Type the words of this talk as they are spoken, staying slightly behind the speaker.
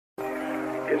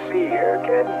You see here,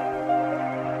 kid,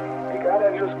 you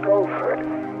gotta just go for it.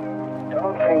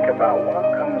 Don't think about what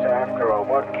comes after or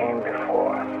what came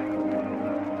before.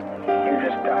 You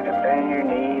just gotta bend your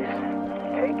knees,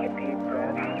 take a deep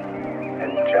breath,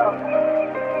 and jump.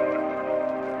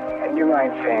 And you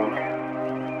might think,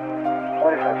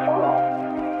 what if I fall?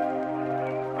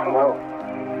 Well,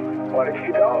 what if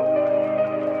you don't?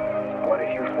 What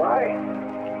if you fly?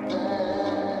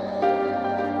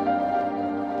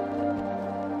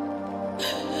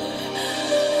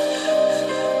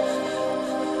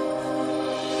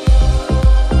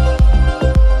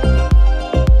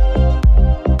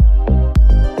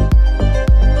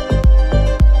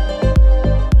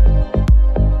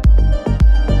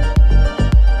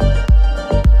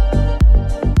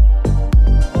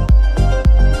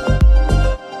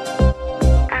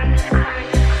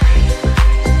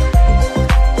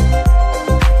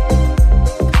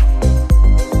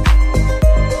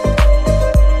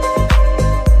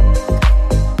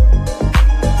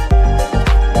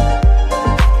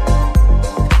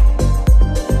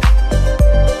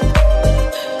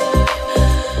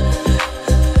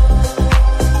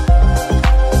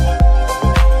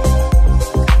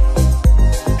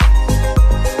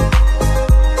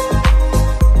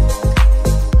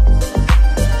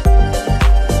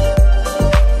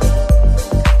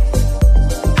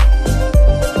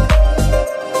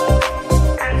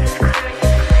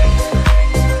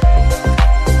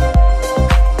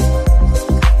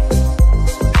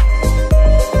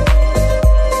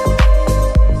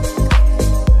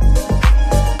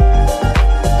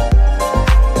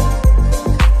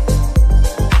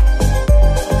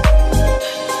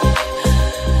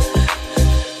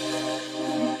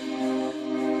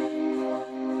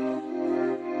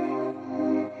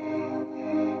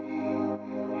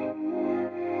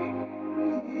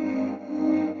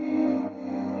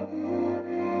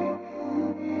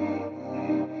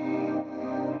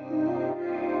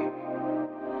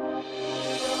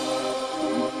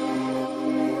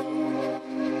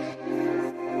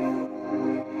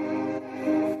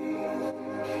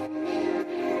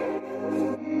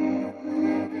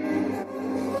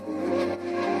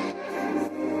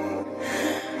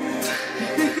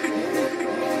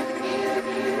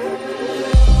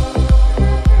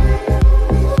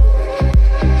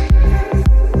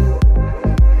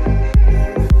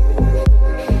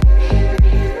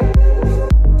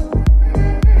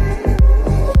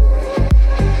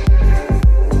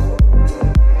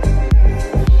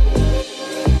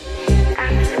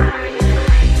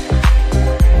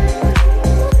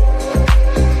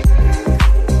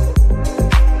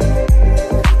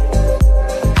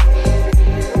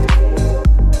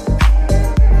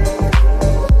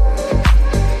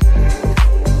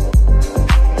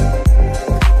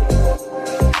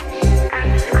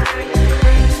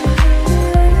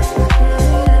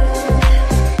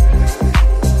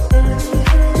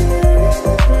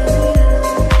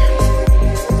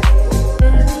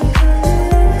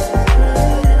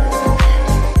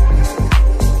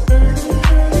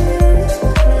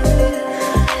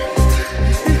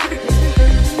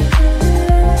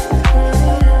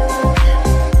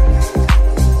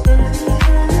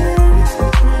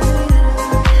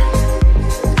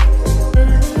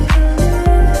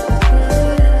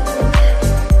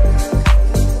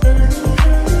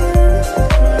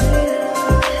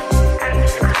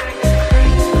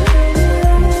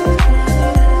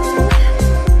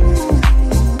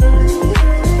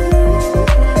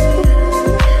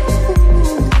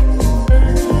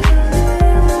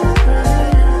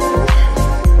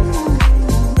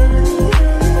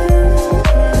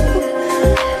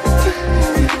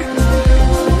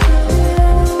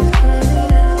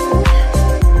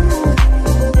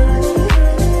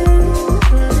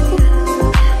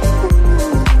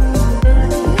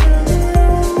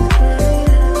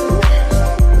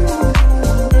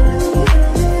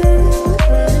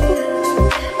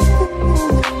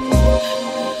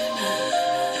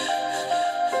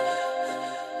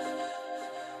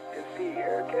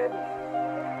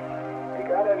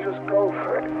 Just go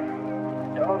for it.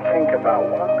 Don't think about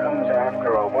what comes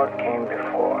after or what came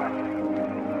before.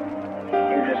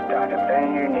 You just gotta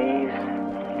bend your knees,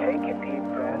 take a deep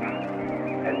breath,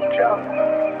 and jump.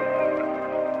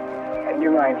 And you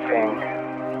might think,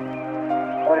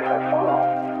 what if I fall?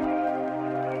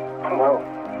 Well,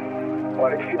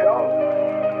 what if you don't?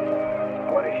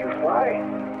 What if you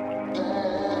fly?